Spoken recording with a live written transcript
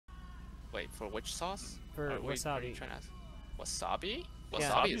Wait, for which sauce? For What are you wasabi. trying to ask? Wasabi? Yeah.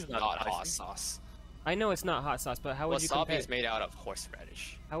 Wasabi is Wasabi's not not hot spicy. sauce. I know it's not hot sauce, but how would you Wasabi compare? is made out of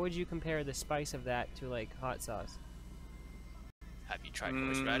horseradish. How would you compare the spice of that to like hot sauce? Have you tried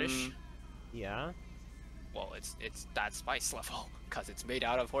horseradish? Yeah. Well, it's that spice level because it's made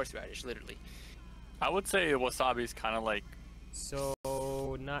out of horseradish, literally. I would say wasabi is kind of like So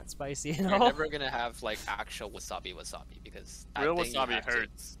not spicy at You're all. never gonna have like actual wasabi because that real thing you wasabi have to-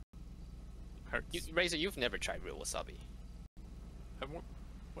 hurts. Razor, you've never tried real wasabi. I won't-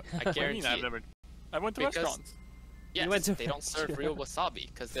 I guarantee I've it. never. I went to Because- restaurants. Yes, went to they don't serve real wasabi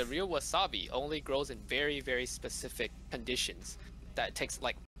because the real wasabi only grows in very, very specific conditions. That takes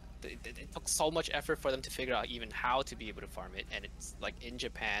like it took so much effort for them to figure out even how to be able to farm it, and it's like in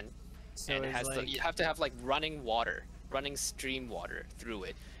Japan, So and it it's has like, you have to have like running water, running stream water through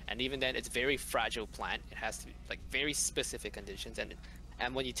it, and even then it's very fragile plant. It has to be like very specific conditions,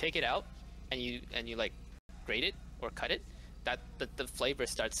 and when you take it out and you like grate it or cut it, that the flavor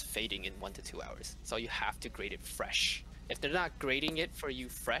starts fading in 1 to 2 hours. So you have to grate it fresh. If they're not grating it for you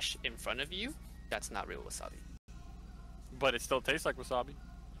fresh in front of you, that's not real wasabi. But it still tastes like wasabi.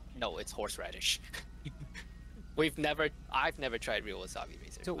 No, it's horseradish. I've never tried real wasabi,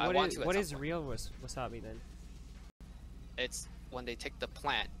 Razor. so I what want is to at what some is point. real wasabi then? It's when they take the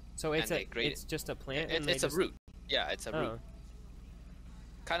plant. So it's And they grate it's just a plant. It's, and they it's a just... root. Yeah, it's a root. Oh.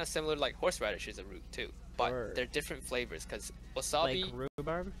 Kind of similar like horseradish is a root too, but Or- they're different flavors because wasabi. Like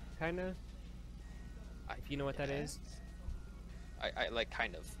rhubarb, kind of. If you know what that is. I like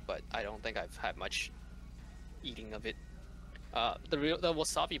kind of, but I don't think I've had much eating of it. The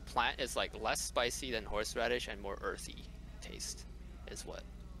wasabi plant is like less spicy than horseradish and more earthy taste, is what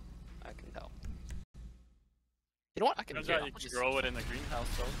I can tell. You know what? I can. Turns Here, out I'll you can just- grow it in the greenhouse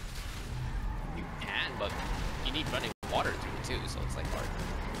though. You can, but you need running water through it too, so it's like hard.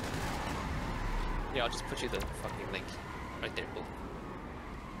 Yeah, I'll just put you the fucking link right there. Boom.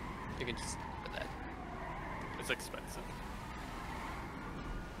 You can just put that. It's expensive.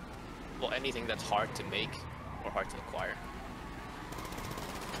 Well, anything that's hard to make or hard to acquire.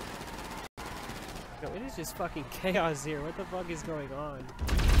 No, it is just fucking chaos here. What the fuck is going on?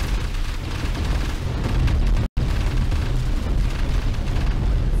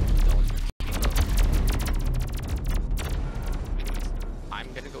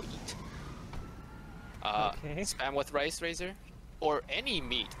 I'm gonna go eat. Okay. Spam with rice, Razor, or any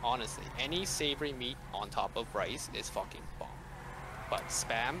meat. Honestly, any savory meat on top of rice is fucking bomb. But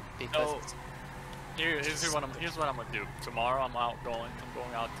spam because No. it's Here's what I'm gonna do. Tomorrow I'm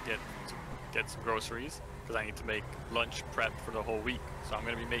going out to get some groceries because I need to make lunch prep for the whole week. So I'm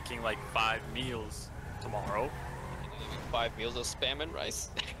gonna be making like 5 meals tomorrow. 5 meals of spam and rice.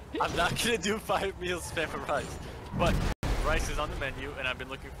 I'm not gonna do 5 meals spam and rice, but rice is on the menu, and I've been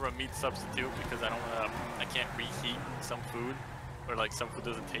looking for a meat substitute because I can't reheat some food, or like some food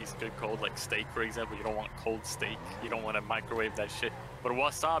doesn't taste good cold, like steak for example. You don't want cold steak. You don't want to microwave that shit. But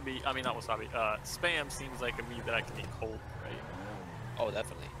wasabi, I mean not wasabi, spam seems like a meat that I can eat cold, right? Oh,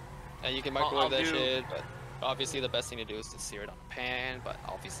 definitely. And you can I'll microwave that do- shit, but obviously the best thing to do is to sear it on a pan. But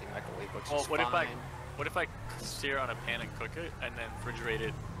obviously microwave works Well, just what fine. if I sear on a pan and cook it, and then refrigerate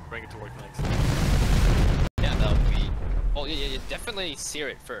it, bring it to work the next day? Yeah, that would be. Oh yeah, you definitely sear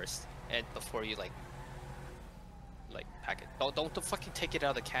it first, and before you like pack it. Don't fucking take it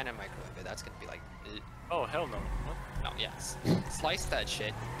out of the can and microwave it. That's gonna be like. Oh hell no! What? No, yes. Slice that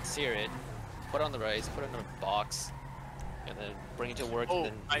shit, sear it, put it on the rice, put it in a box, and then bring it to work. Oh, and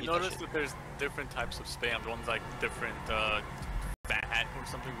then I eat noticed that that there's different types of spam. One's like different fat or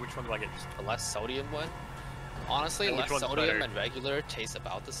something. Which one do I get? shit. The less sodium one. Honestly, And which less one's sodium better? and regular taste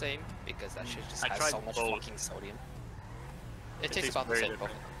about the same because that shit just I has tried so much both. fucking sodium. It tastes tastes about the very same.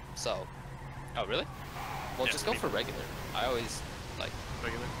 different. So, oh really? Well, Yeah, just go me for regular. I always like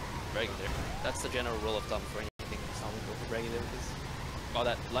Regular. regular. That's the general rule of thumb for anything. Just always go for regular because all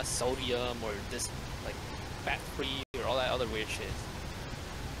that less sodium or this like fat-free or all that other weird shit.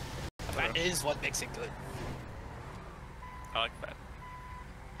 That is what makes it good. I like fat.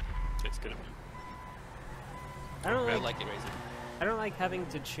 Tastes good to me. I don't I like. like it, Razor. I don't like having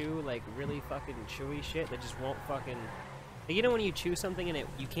to chew like really fucking chewy shit that just won't fucking. You know when you chew something and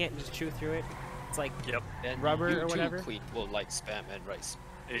you can't just chew through it. It's like Yep. And Rubber you or too, whatever? Queen, will like spam and rice.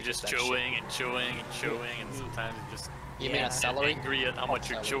 You're just That chewing and chewing and chewing, and sometimes you just You Yeah. mean a get celery? angry at how much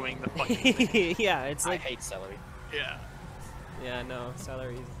you're Celery. chewing the fucking thing. yeah, it's I like hate celery. Yeah. yeah, no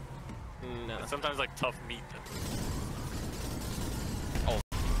celery's no. And sometimes like tough meat.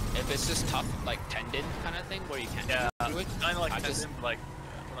 If it's just tough, like tendon kind of thing, where you can't Yeah. chew through it, Kind of like I just- tendon, like.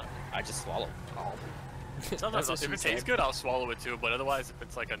 I just swallow. Oh. Sometimes what if she it tastes said. good, I'll swallow it too. But otherwise, if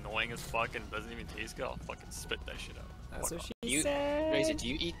it's like annoying as fuck and doesn't even taste good, I'll fucking spit that shit out. That's Fuck what off. she You, said. Razor, do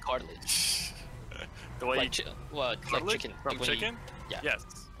you eat cartilage? The way Like, you like cartilage chicken. from like when you- chicken? Yeah. Yes,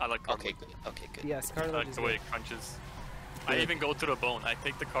 I like Okay, cartilage. good. Okay, good. Yes, I cartilage like is the way good. it crunches. I Good. even go to the bone. I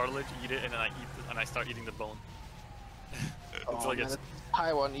take the cartilage, eat it, and then I start eating the bone. It's like man, it's, the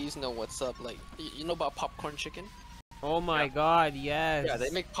Taiwanese know what's up. Like, you know about popcorn chicken? Oh my Yeah. god, yes. Yeah, they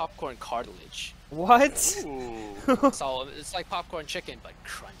make popcorn cartilage. What? ooh. So it's like popcorn chicken, but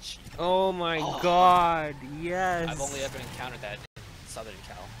crunchy. Oh my Oh. god, yes. I've only ever encountered that in Southern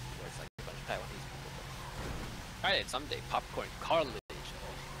Cal, where it's like a bunch of Taiwanese people. Try it someday. Popcorn cartilage.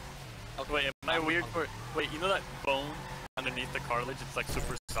 Oh. Okay, Wait, am I I'm weird hungry. for? Wait, you know that bone underneath the cartilage? It's like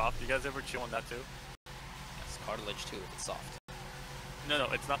super soft. You guys ever chew on that too? It's cartilage too. It's soft. No,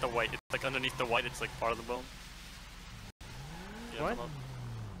 it's not the white. It's like underneath the white. It's like part of the bone. You know What?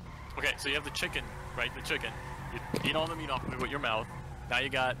 I'm Okay, so you have the chicken, right? The chicken. You eat all the meat off of it with your mouth. Now you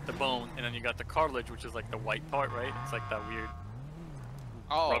got the bone, and then you got the cartilage, which is like the white part, right? It's like that weird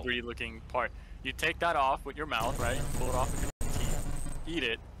Oh, rubbery looking part. You take that off with your mouth, right? Pull it off with your teeth. Eat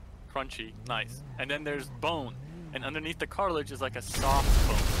it. Crunchy. Nice. And then there's bone. And underneath the cartilage is like a soft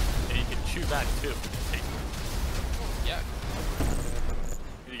bone. And you can chew that too. yeah.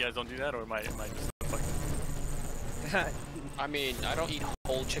 You guys don't do that, or am I just fucking... I mean, I don't eat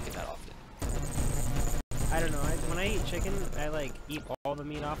whole chicken that often. I don't know. When I eat chicken, I like eat all the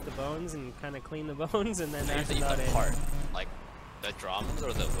meat off the bones and kind of clean the bones, and then I that's usually eat about the it. part, like the drums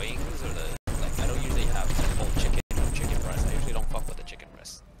or the wings or the like. I don't usually have the whole chicken or chicken breast. I usually don't fuck with the chicken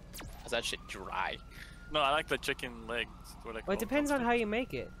breast, cause that shit dry. No, I like the chicken legs. What I Well, call it depends on how you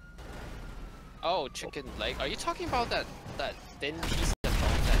make it. Oh, chicken leg. Are you talking about that thin piece of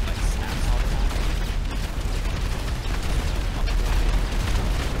bone that like snaps all the time?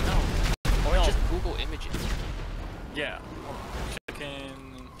 No. Or No. just Google images. Yeah.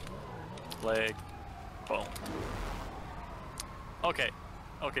 Chicken leg bone. Okay.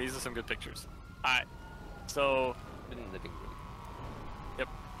 Okay, these are some good pictures. Alright. So, In the living room. yep.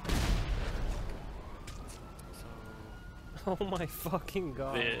 So, Oh my fucking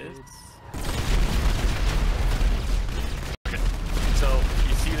god. this. dude. Okay. So,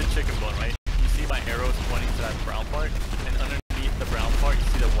 you see the chicken bone, right? You see my arrows pointing to that brown part, and underneath the brown part, you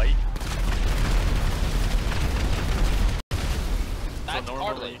see the white. That's normally-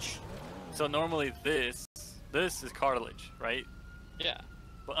 cartilage. So normally this is cartilage, right? Yeah.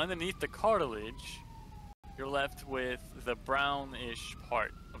 But underneath the cartilage, you're left with the brownish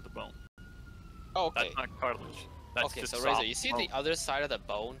part of the bone. Oh, okay. That's not cartilage. That's Okay, just so soft Razor, you see bone. the other side of the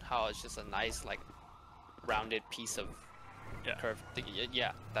bone? How it's just a nice, like, rounded piece of Yeah. curved thing?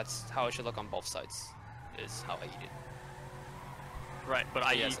 Yeah, that's how it should look on both sides. Is how I eat it. Right, but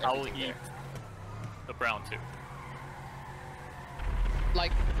I Yes, I'll everything eat the brown too.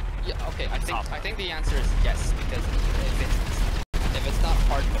 Like, yeah, okay. I Top. think the answer is yes, because if it's not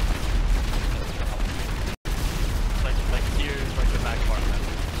hard bone, Like here's like the back part of that.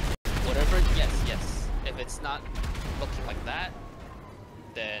 whatever. Yes. If it's not looking like that,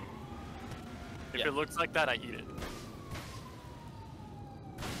 then If Yeah. it looks like that, I eat it.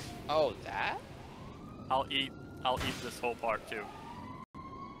 oh, that. I'll eat this whole part too.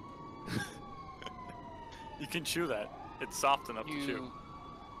 You can chew that. It's soft enough to chew. You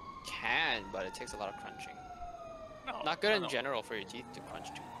can, but it takes a lot of crunching. No, Not good in no. general for your teeth to crunch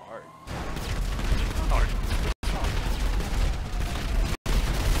too hard. It's not hard.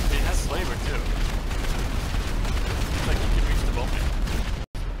 It has flavor too. It's like you can reach the bone.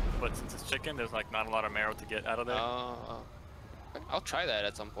 But since it's chicken, there's like not a lot of marrow to get out of there. Okay, I'll try that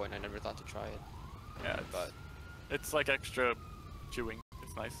at some point. I never thought to try it, Yeah, but it's like extra chewing.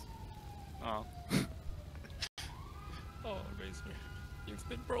 It's nice. Oh. oh, Razor, you've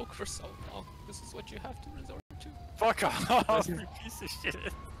been broke for so long. This is what you have to resort to. Fuck off, you piece of shit.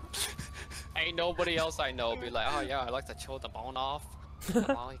 Ain't nobody else I know be like, oh yeah, I like to chill the bone off.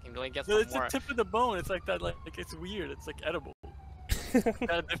 Well, you can really get No, some it's more. the tip of the bone. It's like that. Like it's weird. It's like edible. It's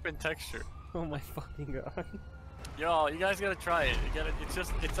got a different texture. Oh my fucking god. Yo, you guys gotta try it. You gotta.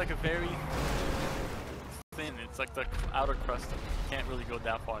 It's like a very thin. It's like the outer crust. You can't really go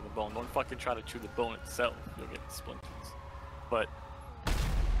that far in the bone. Don't fucking try to chew the bone itself. You'll get splinters. But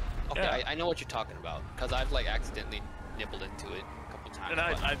Okay, yeah. I know what you're talking about, because I've like accidentally nibbled into it a couple times.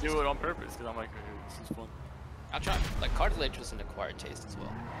 and but I do it on purpose because I'm like, this is fun. I'll try. Like cartilage was an acquired taste as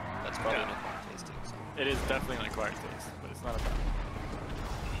well. That's probably Yeah. an acquired taste too. So. It is definitely an acquired taste, but it's not a bad.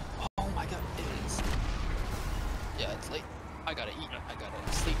 Oh my god, it is. Yeah, it's late. I gotta eat. I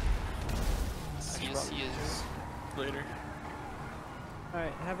gotta sleep. See you. Later.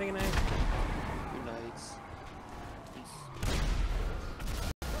 Alright, have a good night. nights. Peace.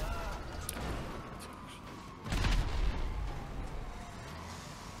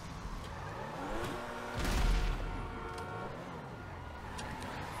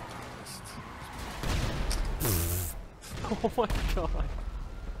 Oh my god.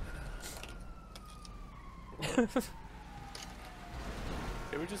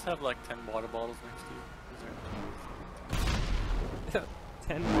 Can we just have like 10 water bottles next to you? Is there...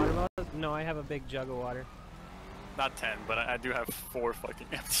 10 water bottles? No, I have a big jug of water. Not 10, but I do have 4 fucking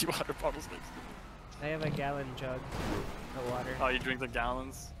empty water bottles next to me. I have a gallon jug of water. Oh, you drink the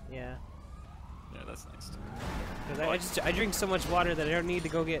gallons? Yeah. Yeah, that's nice too. Because I drink so much water that I don't need to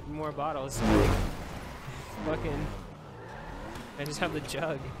go get more bottles. Fucking... I just have the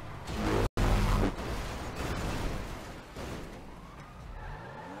jug.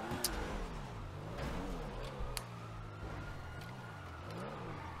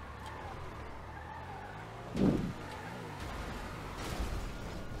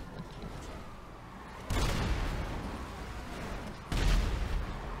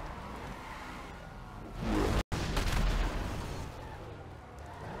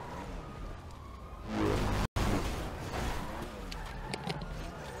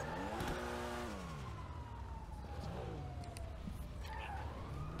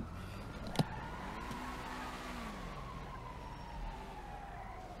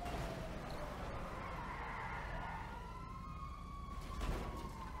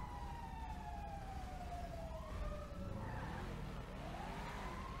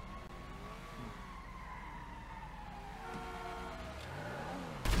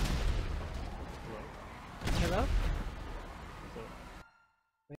 Hello?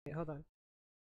 Wait, hold on.